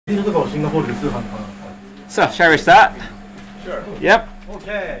So, shall we start? Sure. Yep.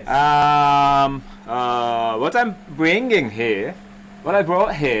 Okay. What I'm bringing here, what I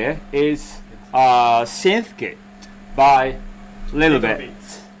brought here is Synth Kit by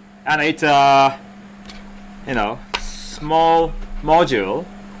littleBits, and it's a small module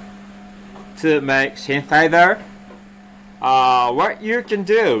to make synthesizer. What you can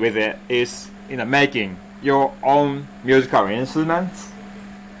do with it is making your own musical instruments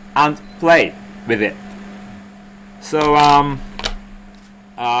and play with it. So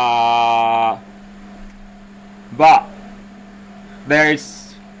but there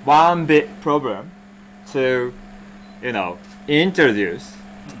is one big problem to introduce.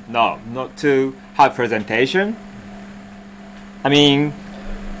 No, not to have presentation. I mean,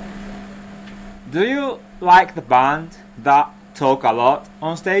 do you like the band that talk a lot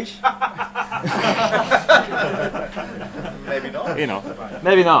on stage? Maybe not.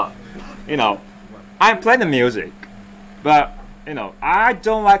 Maybe not. I'm playing the music, but I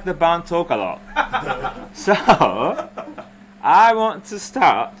don't like the band talk a lot. So I want to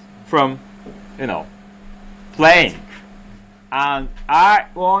start from playing, and I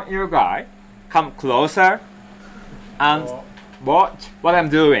want you guys come closer and watch what I'm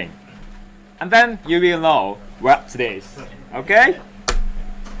doing, and then you will know what's this. Okay?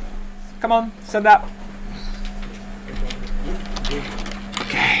 Come on, stand up.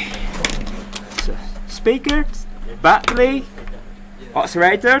 Okay. So, speakers, battery,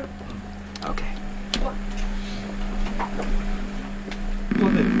 oscillator. Okay.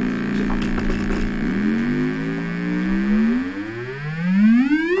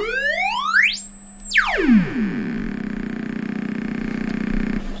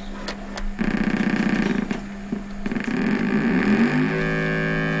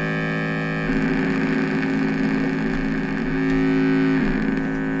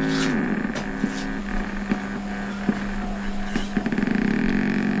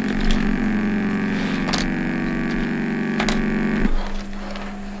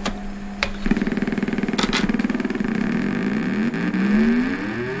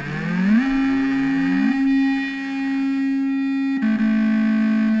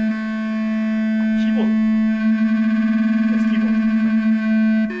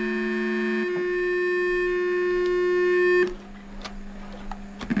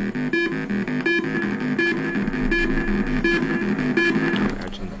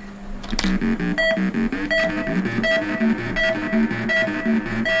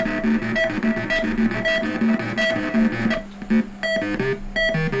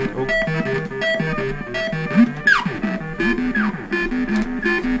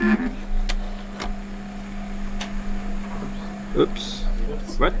 Oops.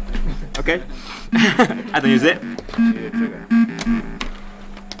 What? Okay. I don't use it.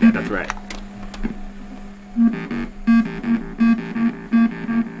 Yeah, that's right.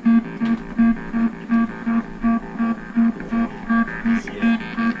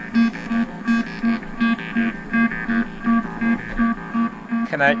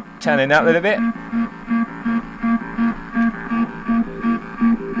 Can I turn it up a little bit?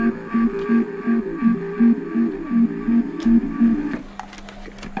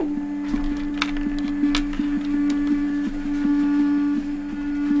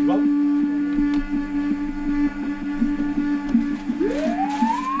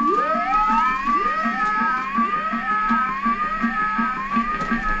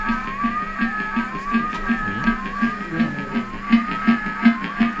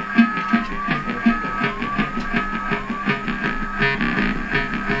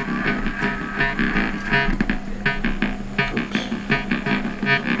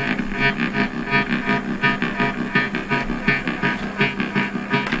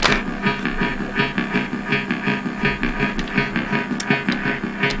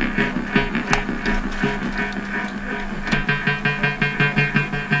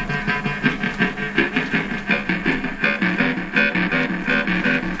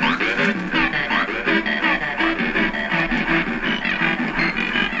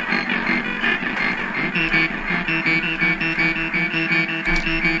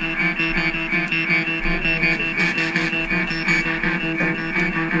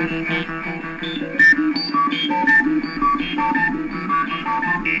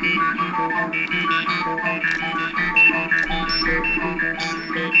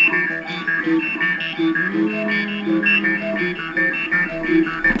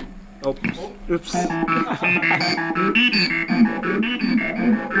 Oh, oops.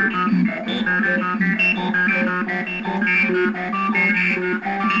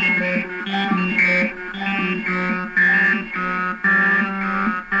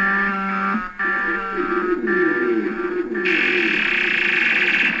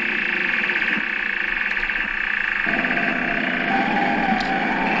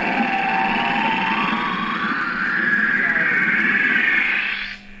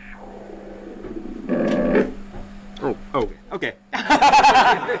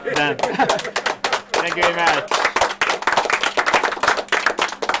 Done. Thank you very much.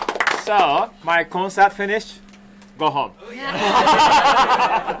 So, my concert finished. Go home.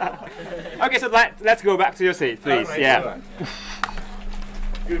 Okay, so let's go back to your seat, please. Right, yeah. right.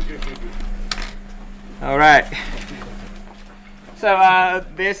 Good. All right. So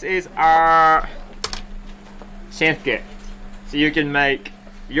this is our Synth Kit. So you can make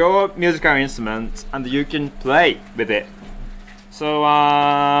your musical instruments and you can play with it. So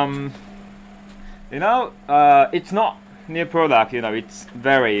it's not new product. It's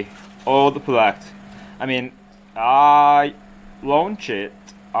very old product. I mean, I launched it.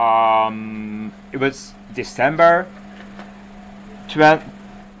 It was December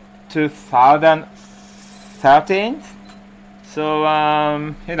 2013. So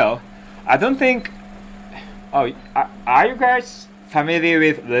I don't think. Oh, are you guys familiar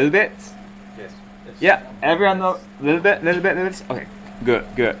with littleBits? Yes. Yeah, everyone know littleBits. Okay, good.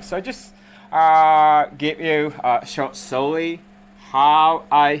 So just give you a short story how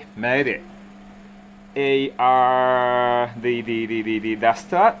I made it. The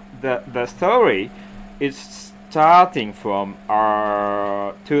story is starting from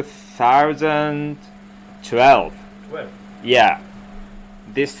 2012. Well. Yeah,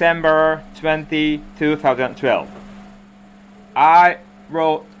 December 20, 2012. I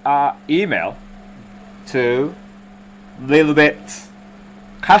wrote an email to littleBits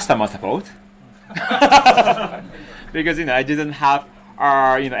customer support because I didn't have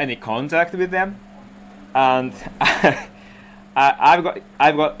any contact with them, and I've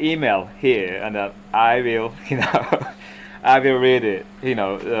got email here, and I will I will read it.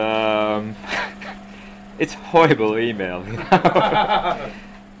 It's horrible email.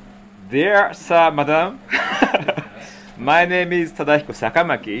 Dear Sir, Madam, my name is Tadahiko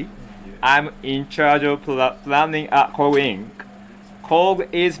Sakamaki. I'm in charge of planning at Korg Inc. Korg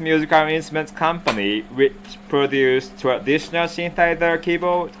is musical instruments company which produce traditional synthesizer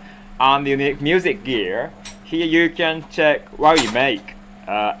keyboard and unique music gear. Here you can check what we make.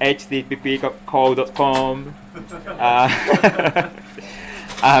 http://korg.com.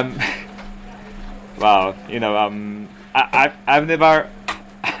 Wow, I've never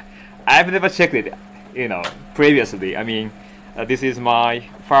checked it, previously. I mean, this is my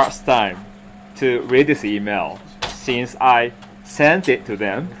first time to read this email since I sent it to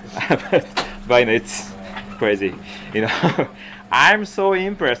them. but it's crazy, I'm so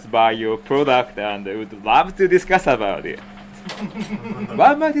impressed by your product and would love to discuss about it.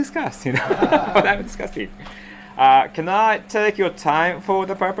 What am I discussing? What I'm discussing. Can I take your time for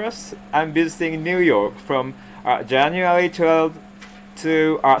the purpose? I'm visiting New York from January 12th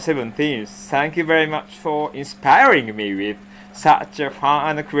to 17th. Thank you very much for inspiring me with such a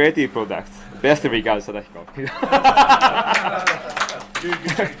fun and creative product. Best regards, Tadahiko.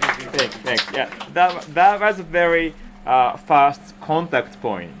 Thanks. Yeah, that was a very fast contact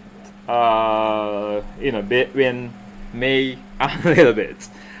point. Between me and littleBits,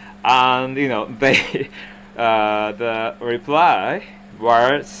 and they. The reply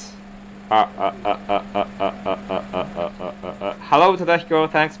was hello Tadahiko,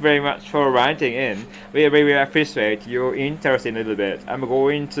 thanks very much for writing in. We really appreciate your interest in littleBits. I'm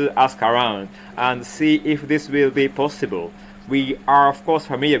going to ask around and see if this will be possible. We are of course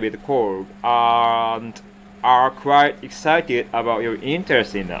familiar with Korg and are quite excited about your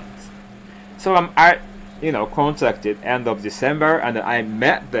interest in us. So I contacted end of December and I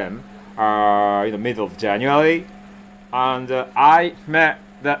met them in the middle of January, and I met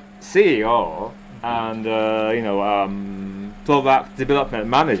the CEO and product development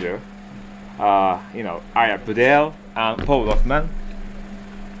manager, Aya Budel and Paul Rothman.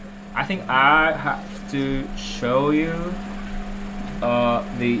 I think I have to show you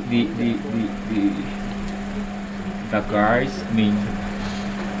the guys.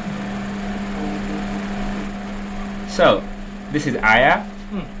 So this is Aya,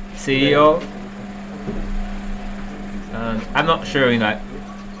 CEO, and I'm not sure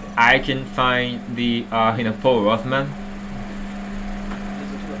I can find the Paul Rothman.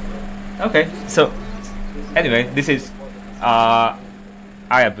 Okay, so anyway, this is Aya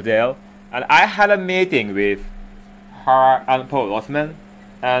Budel, and I had a meeting with her and Paul Rothman,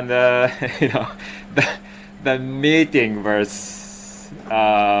 and the meeting was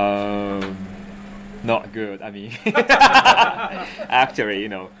not good. I mean, actually,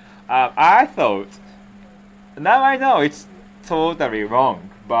 I thought, now I know it's totally wrong,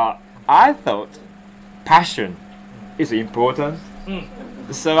 but I thought passion is important.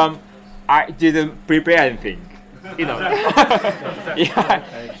 So I didn't prepare anything.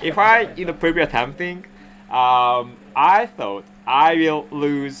 If I prepare something, I thought I will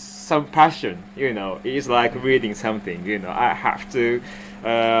lose some passion. It's like reading something. I have to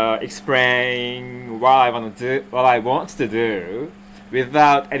explain what I want to do,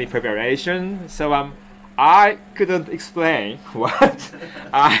 without any preparation. So I couldn't explain what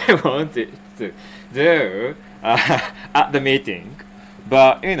I wanted to do at the meeting.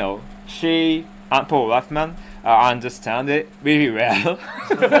 But she and Paul Ruffman understand it really well,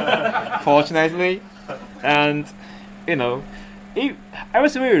 fortunately. And I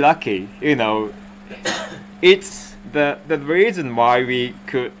was really lucky. It's the reason why we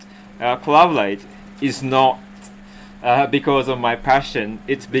could collaborate is not because of my passion.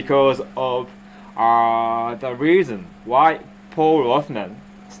 It's because of the reason why Paul Rothman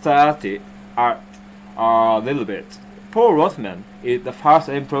started at littleBits. Paul Rothman is the first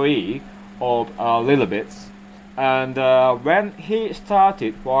employee of littleBits, and when he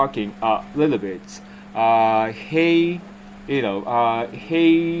started working at littleBits, he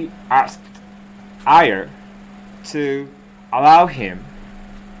asked Ayer to allow him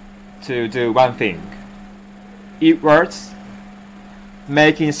to do one thing. It was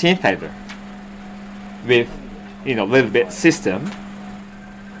making synthesizer with littleBits system,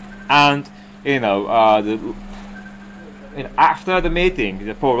 and after the meeting,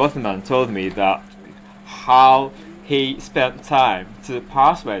 the Paul Rothman told me that how he spent time to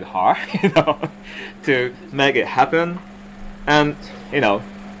persuade her, to make it happen. And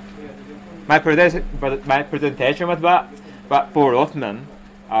my presentation was bad, but Paul Rothman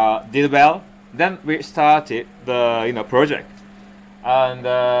did well. Then we started the project, and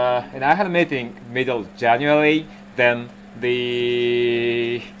I had a meeting middle of January. Then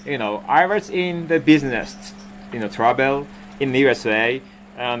I was in the business travel in the USA,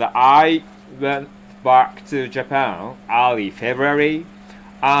 and I went back to Japan early February,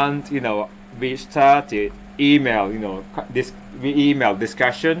 and we started email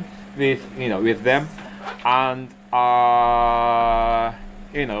discussion with them, and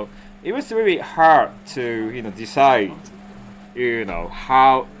it was really hard to decide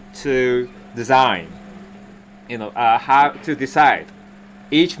how to design, how to decide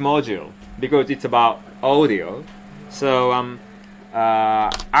each module, because it's about audio. So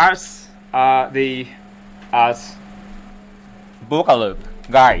as vocal loop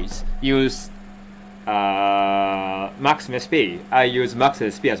guys use Maximum SP, I use Maximum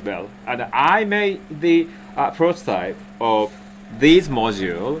SP as well, and I made the prototype of these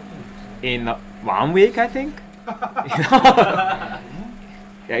module in 1 week, I think.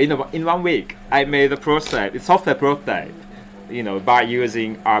 Yeah, in 1 week I made the prototype, it's software prototype, by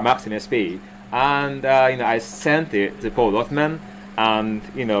using our Maximum SP. And I sent it to Paul Rothman, and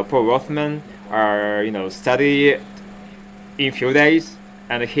Paul Rothman studied it in few days,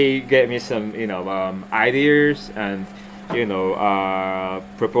 and he gave me some ideas and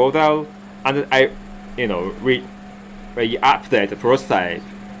proposal, and I we update the prototype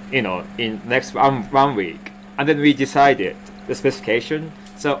in next one week, and then we decided the specification.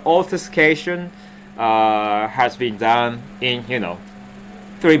 So all specification has been done in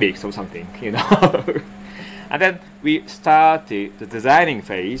 3 weeks or something, and then we started the designing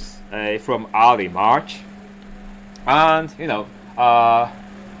phase from early March, and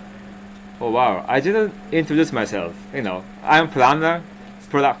oh wow, I didn't introduce myself. I'm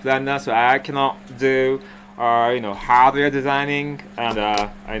product planner, so I cannot do hardware designing, and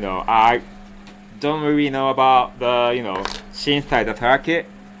I don't really know about the synthesizer circuit.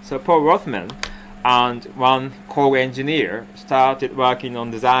 So Paul Rothman and one co-engineer started working on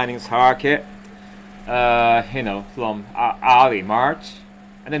designing circuit from early March,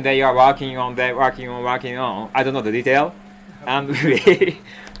 and then they are working on. I don't know the detail, and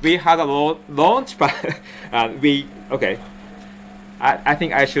we had a launch, but I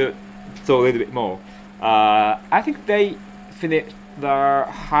think I should talk a little bit more. I think they finished the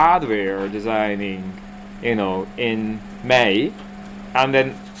hardware designing, in May, and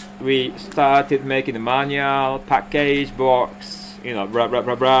then we started making the manual, package, box, blah blah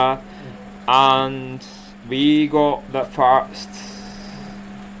blah blah, and we got the first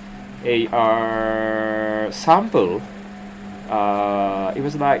sample. It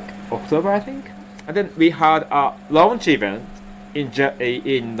was like October, I think, and then we had a launch event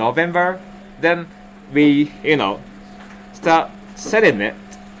in November. Then we start selling it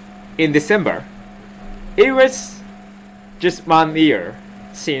in December. It was just 1 year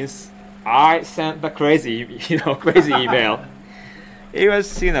since I sent the crazy email. It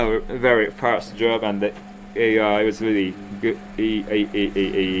was a very fast job, and it was really good.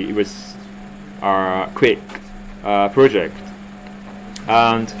 It was a quick project,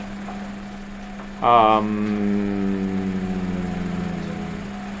 and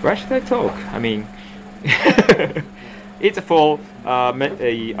Where should I talk? I mean, it's for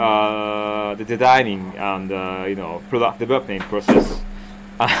the designing and product development process,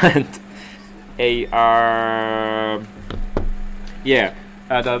 and the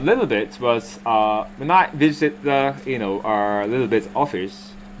littleBits was when I visited the littleBits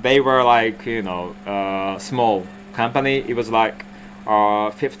office. They were like small company. It was like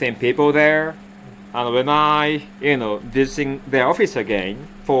 15 people there. And when I, visiting their office again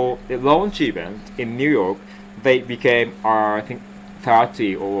for the launch event in New York, they became, I think,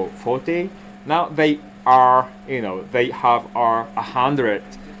 30 or 40. Now they are, they have 100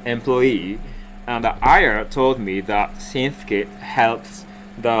 employees. And the IR told me that Synth Kit helps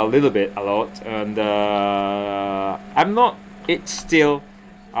the littleBit a lot. And I'm not, it's still,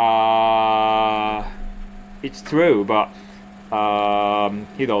 it's true, but,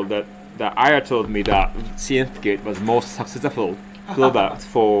 the IR told me that Synth Kit was most successful product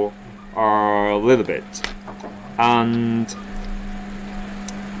for our littleBit. And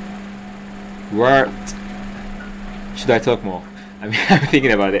what should I talk more? I mean, I'm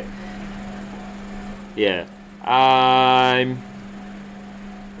thinking about it. Yeah, I'm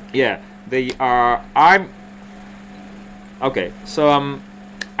okay. So I'm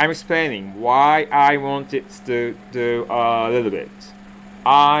explaining why I wanted to do a littleBit.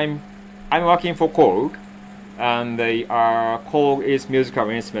 I'm working for Korg, and Korg is musical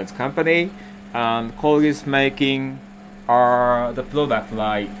instruments company, and Korg is making the product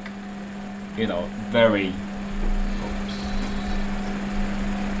like very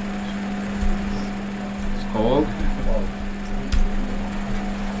Korg.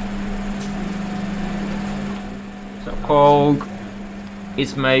 So Korg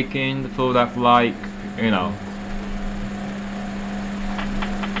is making the product like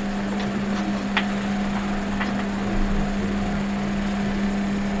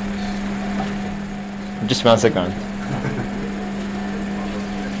Just 1 second.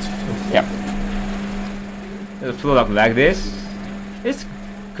 Yeah. The product like this. It's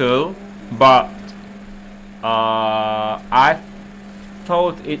cool, but I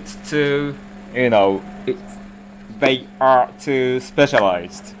thought it's too, they are too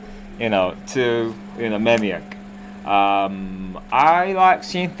specialized, too, maniac. I like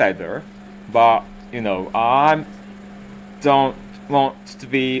synthesizer, but I don't want to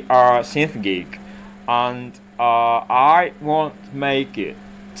be a synth geek. And I want to make it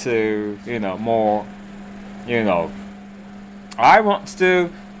to, more, I want to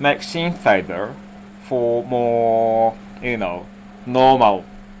make synthesizer for more, normal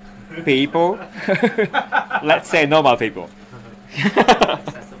people. Let's say normal people.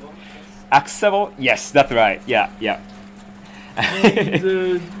 Accessible? Accessible? Yes, that's right. Yeah. And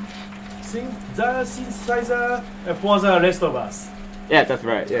the synthesizer for the rest of us. Yeah, that's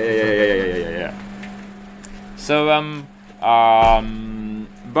right. Yeah. So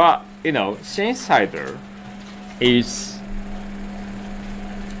but synthesizer is,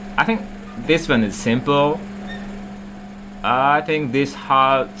 I think this one is simple. I think this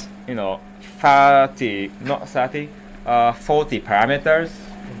has 40 parameters,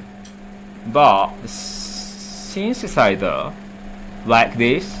 but the synthesizer like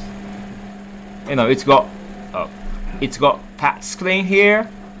this, it's got touch screen here,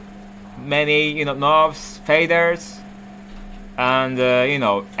 many knobs, faders, and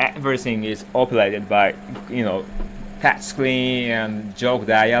everything is operated by touch screen and jog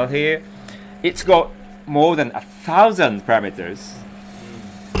dial here. It's got more than 1,000 parameters.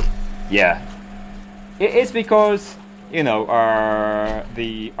 Yeah, it is because the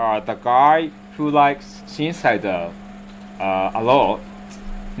guy who likes synthesizer a lot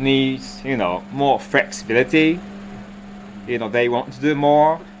needs more flexibility. They want to do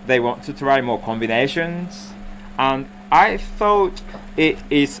more. They want to try more combinations, and I thought it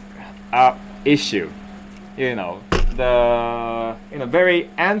is a issue. The very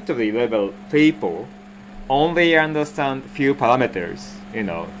entry level people only understand few parameters.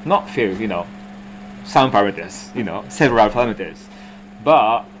 Not few. Some parameters. Several parameters.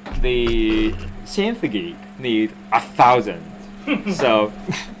 But the synth geek need 1,000. So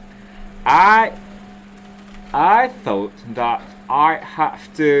I thought that I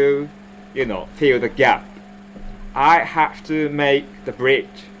have to, fill the gap. I have to make the bridge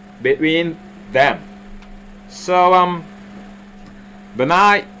between them. So when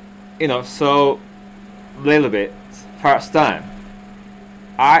I, saw littleBits first time,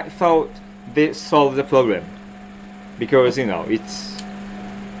 I thought this solved the problem because it's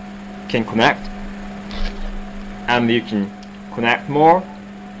can connect, and you can connect more,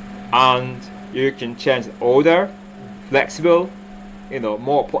 and you can change the order, flexible,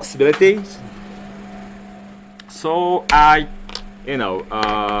 more possibilities. So I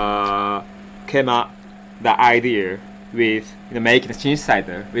came up the idea with making a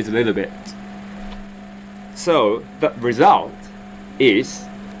synthesizer with a little bit. So the result is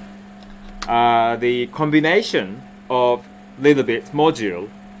the combination of littleBits module,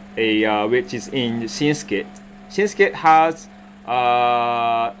 which is in Synth Kit. Synth Kit has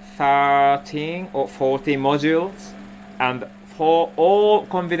 13 or 14 modules, and for all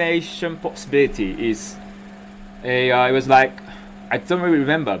combination possibility is it was like, I don't really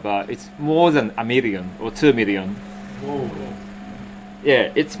remember, but it's more than 1 million or 2 million. Whoa.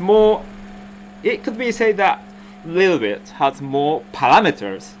 Yeah, it's more. It could be said that littleBits has more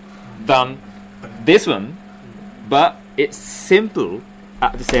parameters than this one, but it's simple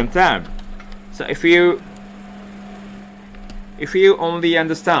at the same time. So if you only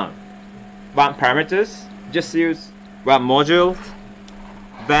understand one parameters, just use one module,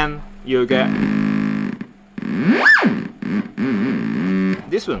 then you get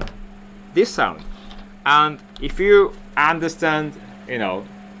this one, this sound. And if you understand,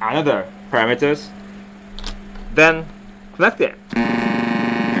 another parameters, then connect it.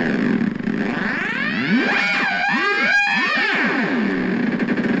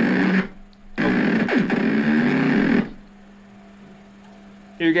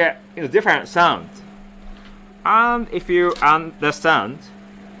 You get different sounds. And if you understand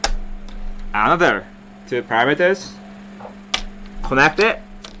another two parameters, connect it.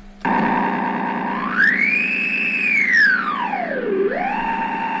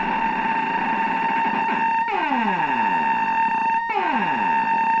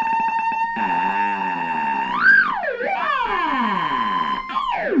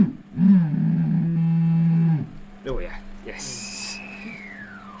 Oh yeah, yes.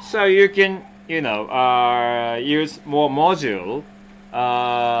 So you can, use more module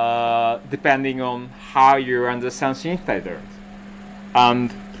depending on how you understand synthesizers.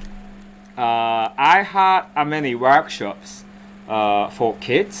 And I had many workshops for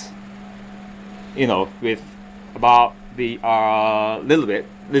kids, with about the littleBit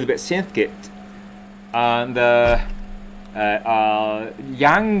Synth Kit, and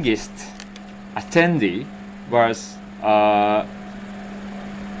youngest attendee was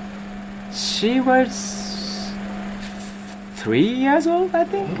she was 3 years old, I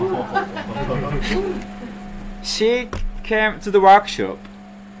think. She came to the workshop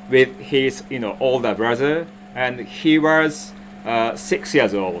with his older brother, and he was 6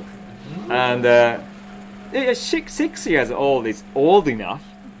 years old. And 6 years old is old enough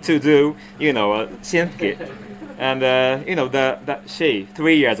to do a Synth Kit. And she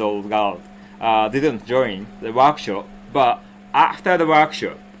 3 years old girl didn't join the workshop, but after the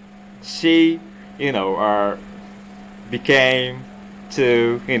workshop she became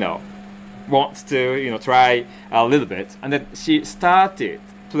to wants to try a little bit, and then she started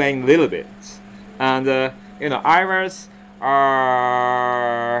playing littleBits. And I was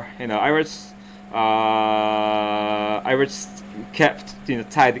kept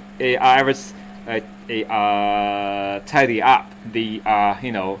tidy. I was tidy up the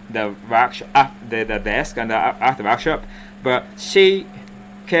the workshop, the desk and after workshop, but she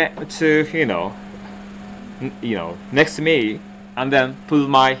came to next to me and then pull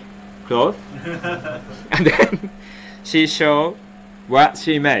my clothes and then she showed what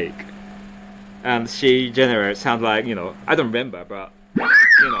she make, and she generated sound like I don't remember, but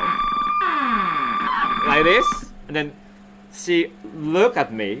like this, and then she looked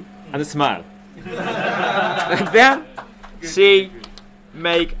at me and smiled. And then she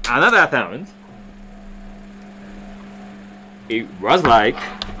make another sound. It was like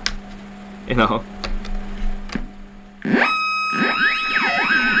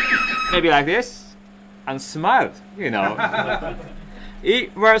maybe like this, and smiled.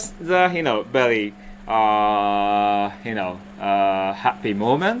 It was the very happy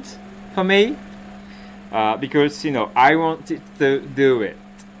moment for me, because I wanted to do it.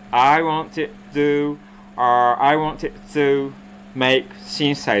 I wanted to make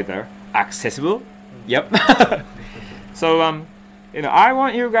synthesizer accessible. Yep. So I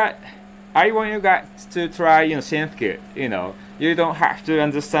want you guys to try Synth Kit. You don't have to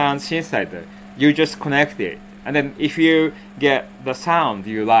understand synthesizer. You just connect it, and then if you get the sound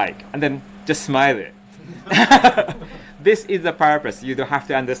you like, and then just smile it. This is the purpose. You don't have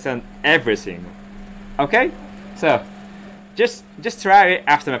to understand everything. Okay? So just try it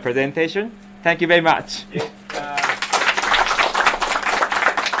after my presentation. Thank you very much. Yeah.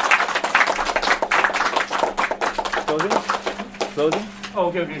 Closing? Oh,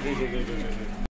 okay.